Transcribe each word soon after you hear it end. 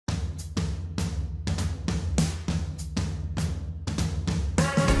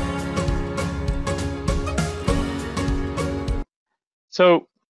So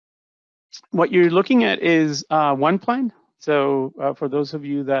what you're looking at is OnePlan. So for those of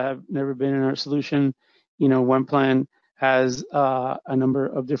you that have never been in our solution, OnePlan has a number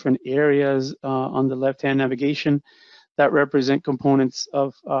of different areas on the left-hand navigation that represent components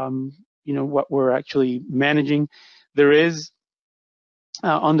of what we're actually managing. There is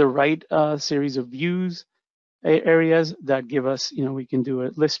on the right series of views areas that give us, we can do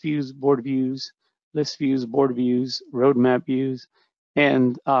it list views, board views, board views, roadmap views,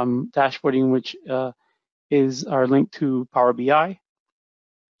 and dashboarding, which is our link to Power BI.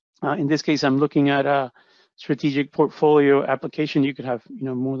 In this case, I'm looking at a strategic portfolio application. You could have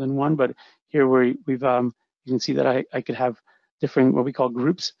more than one, but here we've you can see that I could have different what we call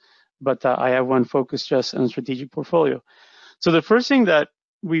groups, but I have one focused just on strategic portfolio. So the first thing that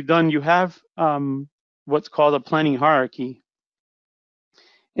we've done, you have what's called a planning hierarchy,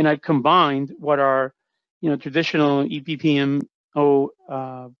 and I've combined what are traditional EPPMO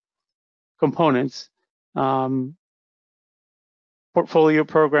components, portfolio,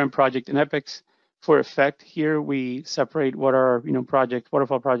 program, project, and epics. For effect, here we separate what are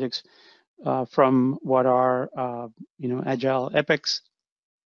waterfall projects from what are agile epics.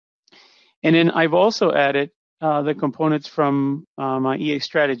 And then I've also added the components from my EA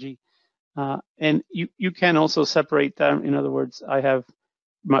strategy, and you can also separate them. In other words, I have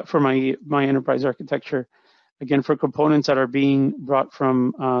for my enterprise architecture, again, for components that are being brought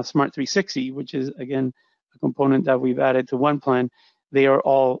from Smart 360, which is again a component that we've added to OnePlan. They are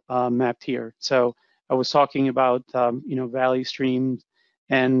all mapped here. So I was talking about value streams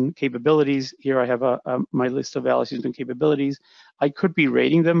and capabilities. Here I have my list of value streams and capabilities. I could be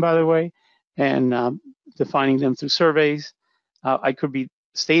rating them, by the way, and defining them through surveys. I could be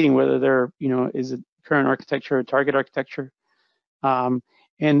stating whether they're, is it current architecture or target architecture.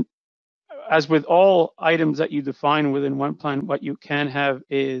 And as with all items that you define within OnePlan, what you can have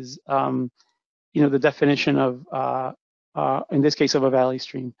is, the definition of, in this case, of a value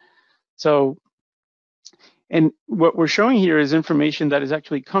stream. So, and what we're showing here is information that is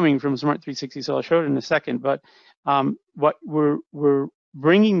actually coming from Smart 360. So I'll show it in a second. But what we're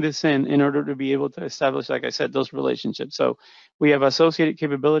bringing this in order to be able to establish, like I said, those relationships. So we have associated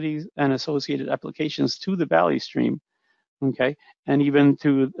capabilities and associated applications to the value stream, okay, and even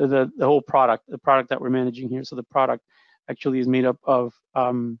to the whole product, the product that we're managing here. So the product actually is made up of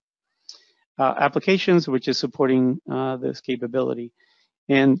applications, which is supporting this capability.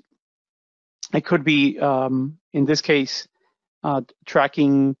 And it could be, in this case,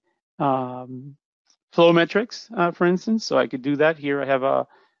 tracking flow metrics, for instance. So I could do that here. I have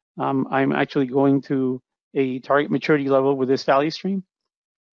I'm actually going to a target maturity level with this value stream.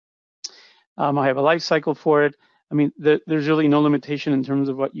 I have a life cycle for it. I mean, there's really no limitation in terms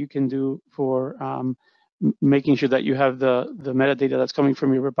of what you can do for making sure that you have the metadata that's coming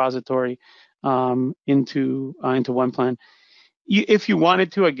from your repository into OnePlan. If you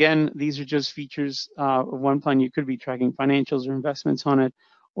wanted to, again, these are just features of OnePlan. You could be tracking financials or investments on it,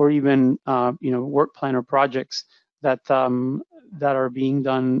 or even work plan or projects that are being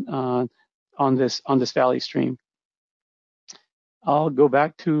done on this value stream. I'll go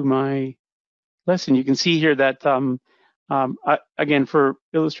back to my lesson. You can see here that again, for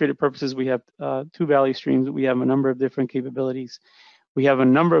illustrative purposes, we have two value streams. We have a number of different capabilities. We have a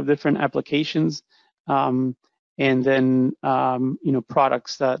number of different applications, and then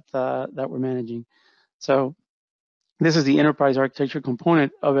products that we're managing. So this is the enterprise architecture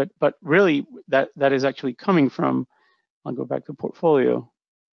component of it, but really that is actually coming from, I'll go back to portfolio,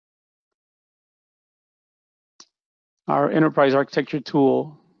 our enterprise architecture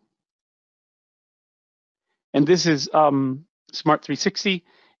tool. And this is Smart 360.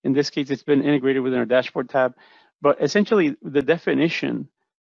 In this case, it's been integrated within our dashboard tab. But essentially, the definition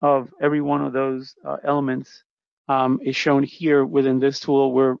of every one of those elements is shown here within this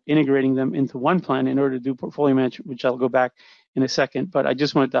tool. We're integrating them into OnePlan in order to do portfolio management, which I'll go back in a second. But I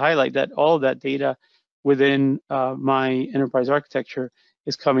just wanted to highlight that all of that data within my enterprise architecture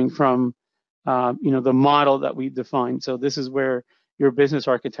is coming from the model that we've defined. So this is where your business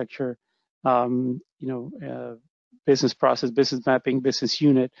architecture, business process, business mapping, business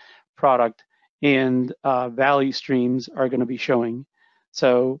unit, product, and value streams are going to be showing.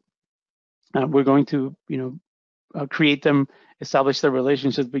 So we're going to, create them, establish the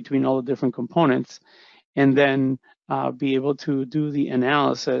relationships between all the different components, and then be able to do the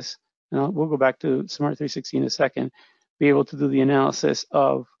analysis. And we'll go back to Smart 360 in a second. Be able to do the analysis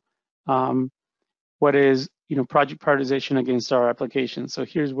of what is, project prioritization against our application. So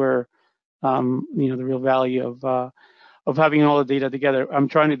here's where, the real value of having all the data together. I'm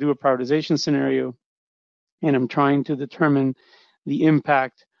trying to do a prioritization scenario, and I'm trying to determine the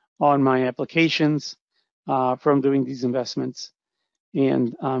impact on my applications from doing these investments.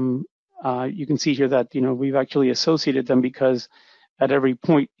 And you can see here that we've actually associated them, because at every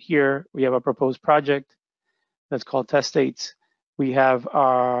point here we have a proposed project that's called test dates. We have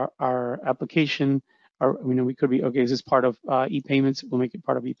our application. We could be, okay, is this part of e-payments? We'll make it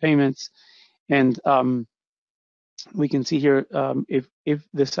part of e-payments. And we can see here if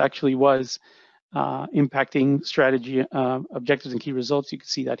this actually was impacting strategy objectives and key results. You can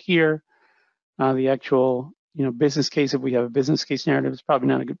see that here. The actual business case, if we have a business case narrative, it's probably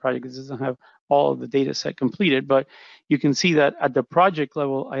not a good project because it doesn't have all of the data set completed, but you can see that at the project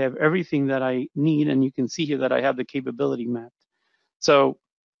level, I have everything that I need, and you can see here that I have the capability mapped. So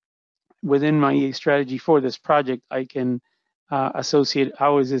within my EA strategy for this project, I can associate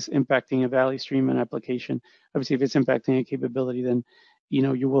how is this impacting a value stream and application. Obviously, if it's impacting a capability, then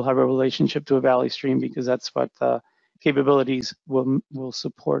you will have a relationship to a value stream, because that's what capabilities will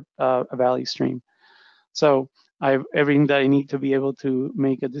support a value stream. So I have everything that I need to be able to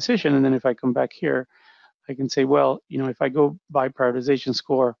make a decision. And then if I come back here, I can say, well, if I go by prioritization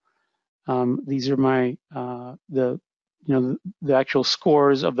score, these are my the actual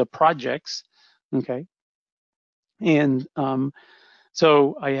scores of the projects. Okay. And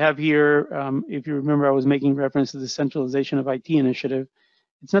so I have here, if you remember, I was making reference to the centralization of IT initiative.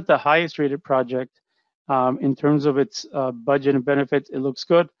 It's not the highest rated project. In terms of its budget and benefits, it looks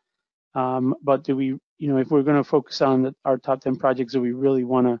good. But do we, if we're going to focus on our top 10 projects, do we really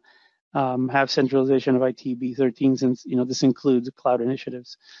want to have centralization of IT be 13, since this includes cloud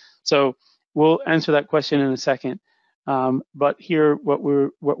initiatives? So we'll answer that question in a second. But here, what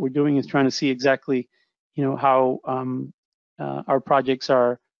we're doing is trying to see exactly, how our projects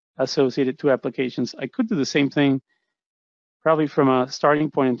are associated to applications. I could do the same thing, probably from a starting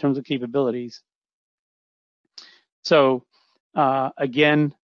point in terms of capabilities. So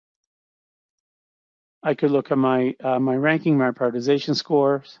again, I could look at my my ranking, my prioritization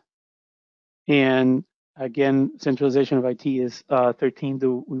scores, and again, centralization of IT is 13.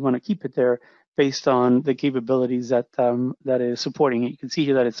 Do we want to keep it there based on the capabilities that that is supporting it? You can see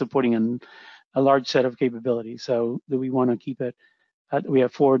here that it's supporting a large set of capabilities. So do we want to keep it? We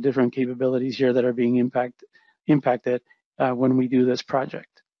have 4 different capabilities here that are being impacted when we do this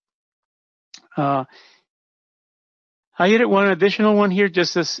project. I added one additional one here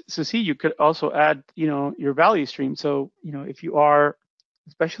just to see. You could also add, your value stream. So, if you are,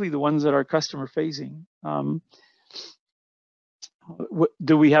 especially the ones that are customer facing,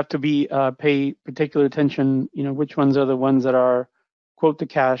 do we have to be pay particular attention? Which ones are the ones that are quote to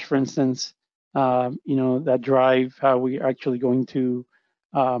cash, for instance, that drive how we are actually going to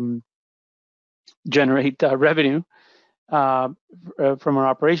generate revenue from our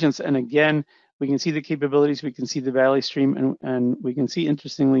operations. And again, we can see the capabilities, we can see the value stream, and we can see,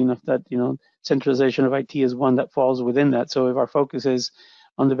 interestingly enough, that centralization of IT is one that falls within that. So if our focus is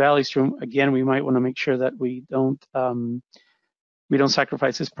on the value stream, again, we might want to make sure that we don't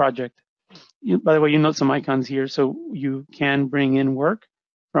sacrifice this project. By the way, you note some icons here, so you can bring in work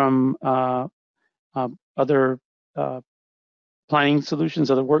from other planning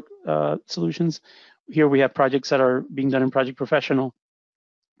solutions, other work solutions. Here we have projects that are being done in Project Professional,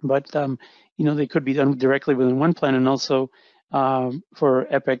 but they could be done directly within OnePlan, and also for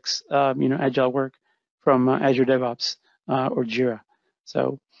Epic's agile work from Azure DevOps or Jira.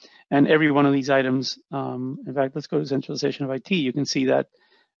 So, and every one of these items, in fact, let's go to centralization of IT. You can see that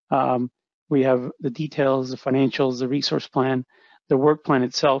we have the details, the financials, the resource plan, the work plan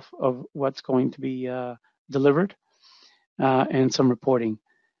itself of what's going to be delivered, and some reporting.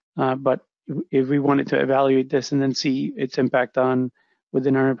 But if we wanted to evaluate this and then see its impact on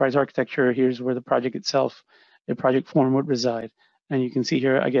within our enterprise architecture, here's where the project itself, the project form would reside. And you can see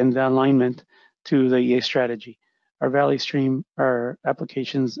here, again, the alignment to the EA strategy, our value stream, our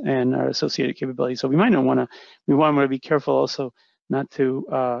applications, and our associated capabilities. So we might not want to, we want to be careful also not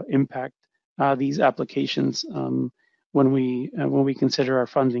to impact these applications when we consider our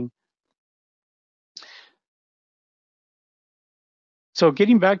funding. So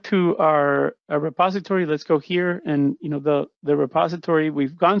getting back to our repository, let's go here. And the repository,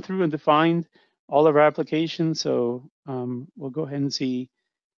 we've gone through and defined all of our applications. So we'll go ahead and see,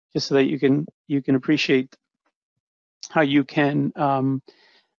 just so that you can appreciate how you can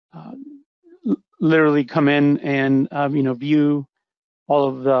literally come in and view all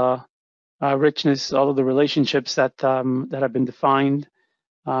of the richness, all of the relationships that that have been defined.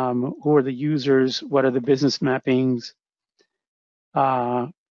 Who are the users? What are the business mappings?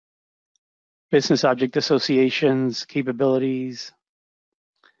 Business object associations, capabilities,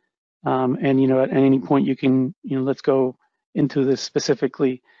 and at any point you can let's go into this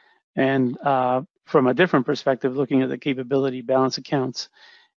specifically, and from a different perspective, looking at the capability balance accounts,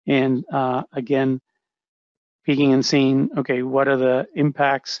 and again, peeking and seeing, okay, what are the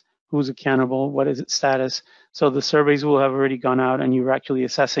impacts, who's accountable, what is its status. So the surveys will have already gone out, and you're actually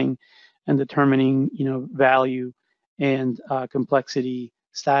assessing and determining, value and complexity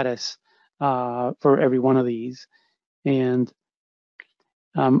status for every one of these. And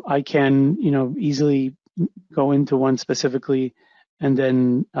I can, easily go into one specifically, and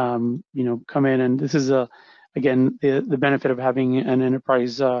then, come in. And this is again, the benefit of having an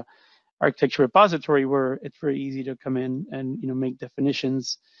enterprise architecture repository, where it's very easy to come in and make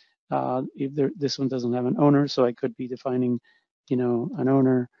definitions. If this one doesn't have an owner, so I could be defining, an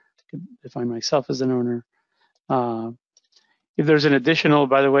owner. I could define myself as an owner. If there's an additional,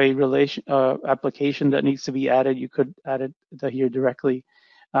 by the way, application that needs to be added, you could add it to here directly.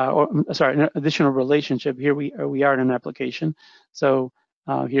 Or sorry, an additional relationship. Here we are in an application. So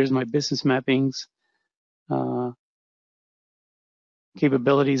here's my business mappings,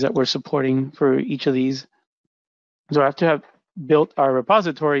 capabilities that we're supporting for each of these. So after have built our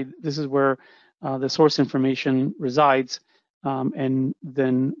repository, this is where the source information resides, and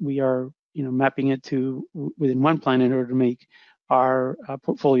then we are mapping it to within OnePlan in order to make our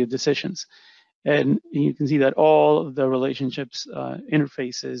portfolio decisions. And you can see that all of the relationships,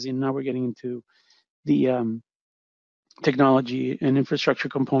 interfaces, and now we're getting into the technology and infrastructure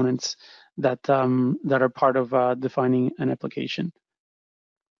components that are part of defining an application.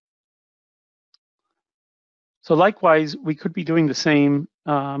 So likewise, we could be doing the same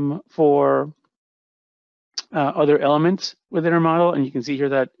for other elements within our model, and you can see here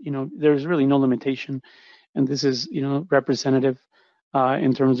that there's really no limitation, and this is representative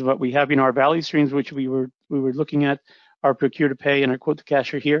in terms of what we have. Our value streams, which we were looking at, our procure to pay and our quote to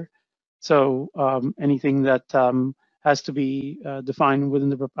cash are here. So anything that has to be defined within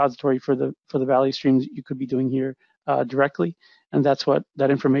the repository for the value streams, you could be doing here directly, and that's what that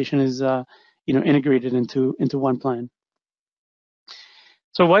information is integrated into OnePlan.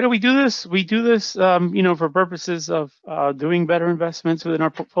 So why do we do this? We do this, for purposes of doing better investments within our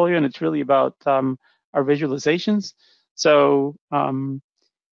portfolio, and it's really about our visualizations. So,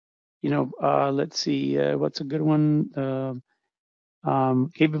 let's see, what's a good one?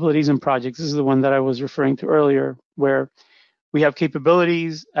 Capabilities and projects. This is the one that I was referring to earlier, where we have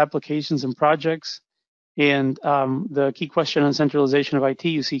capabilities, applications, and projects. And the key question on centralization of IT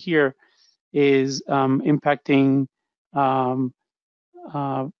you see here is impacting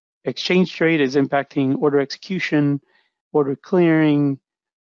exchange trade, is impacting order execution, order clearing,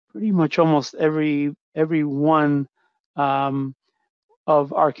 pretty much almost every one of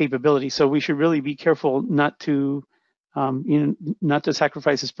our capabilities. So we should really be careful not to not to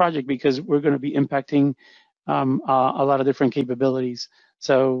sacrifice this project, because we're going to be impacting a lot of different capabilities.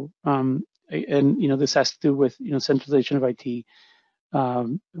 So and this has to do with centralization of IT,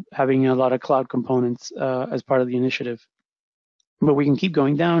 having a lot of cloud components as part of the initiative. But we can keep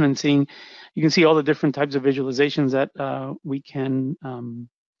going down and seeing, you can see all the different types of visualizations that we can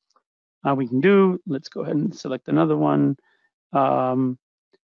do. Let's go ahead and select another one.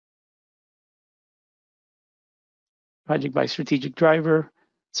 Project by strategic driver.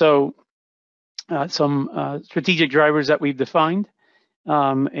 So some strategic drivers that we've defined,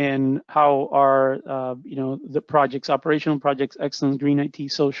 and how are the projects, operational projects, excellence, green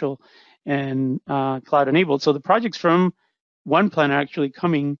IT, social, and cloud enabled. So the projects from OnePlan are actually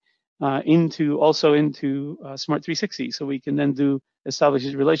coming into Smart 360. So we can then establish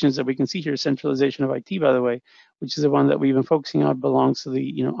these relations that we can see here. Centralization of IT, by the way, which is the one that we've been focusing on, belongs to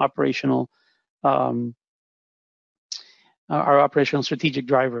the operational, our operational strategic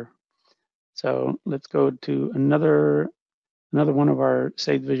driver. So let's go to another one of our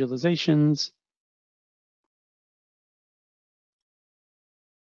saved visualizations.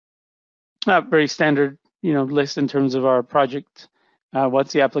 Very standard, list in terms of our project.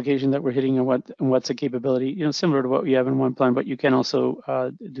 What's the application that we're hitting, and what's the capability? Similar to what we have in OnePlan, but you can also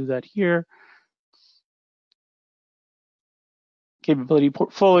do that here. Capability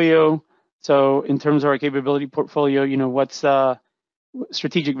portfolio. So in terms of our capability portfolio, what's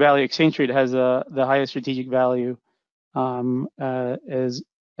strategic value? Exchange rate has the highest strategic value as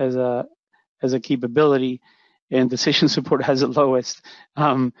a capability, and decision support has the lowest.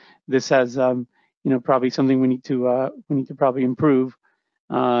 This has probably something we need to probably improve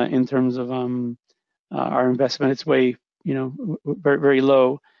in terms of our investment. It's way very, very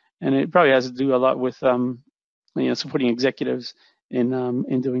low, and it probably has to do a lot with supporting executives in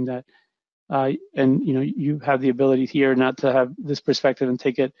doing that. And you have the ability here not to have this perspective and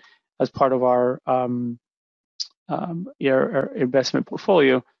take it as part of our your investment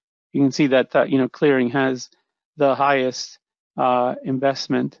portfolio, you can see that clearing has the highest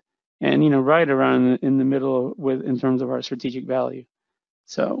investment, and right around in the middle with in terms of our strategic value.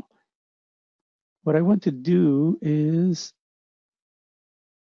 So what I want to do is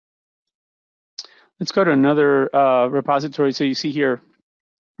let's go to another repository. So you see here,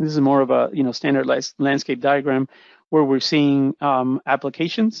 this is more of a standard landscape diagram where we're seeing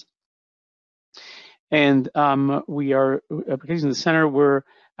applications. And we are applications in the center. We're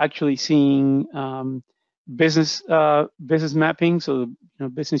actually seeing business mapping, so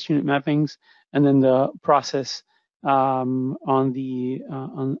business unit mappings, and then the process on the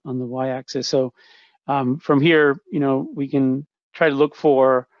y-axis. So from here, we can try to look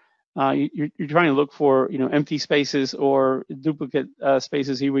for you're trying to look for empty spaces or duplicate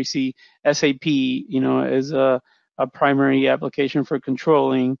spaces. Here we see SAP, as a primary application for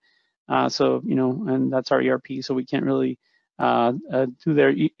controlling. So and that's our ERP. So we can't really do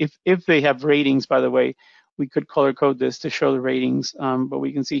there. If they have ratings, by the way, we could color code this to show the ratings. But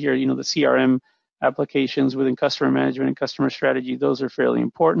we can see here, the CRM applications within customer management and customer strategy. Those are fairly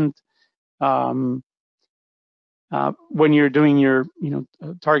important. When you're doing your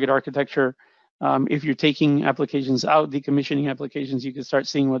target architecture, if you're taking applications out, decommissioning applications, you can start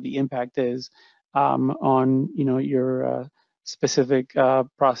seeing what the impact is on your specific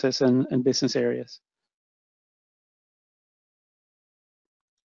process and business areas.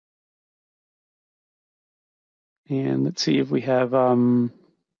 And let's see if we have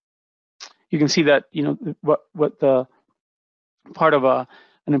you can see that what the part of an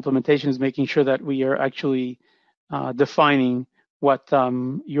implementation is making sure that we are actually defining what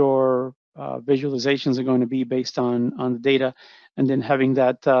your visualizations are going to be based on the data, and then having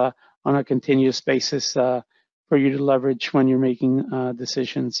that on a continuous basis for you to leverage when you're making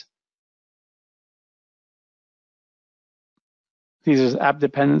decisions. These are app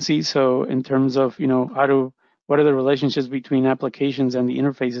dependencies. So in terms of what are the relationships between applications and the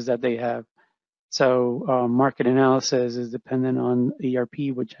interfaces that they have. So market analysis is dependent on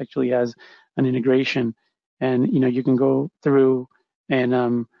ERP, which actually has an integration, and you can go through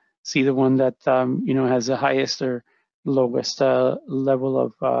and see the one that has the highest or lowest level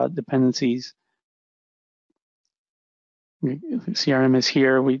of dependencies. CRM is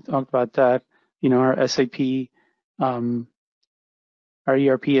here. We talked about that. Our SAP, our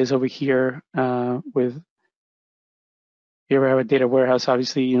ERP is over here with. Here we have a data warehouse,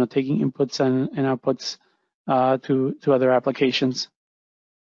 obviously, taking inputs and outputs to other applications.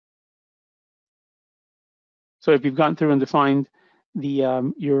 So if you've gone through and defined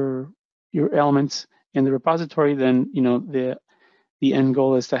the your elements in the repository, then the end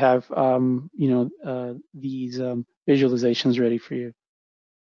goal is to have these visualizations ready for you.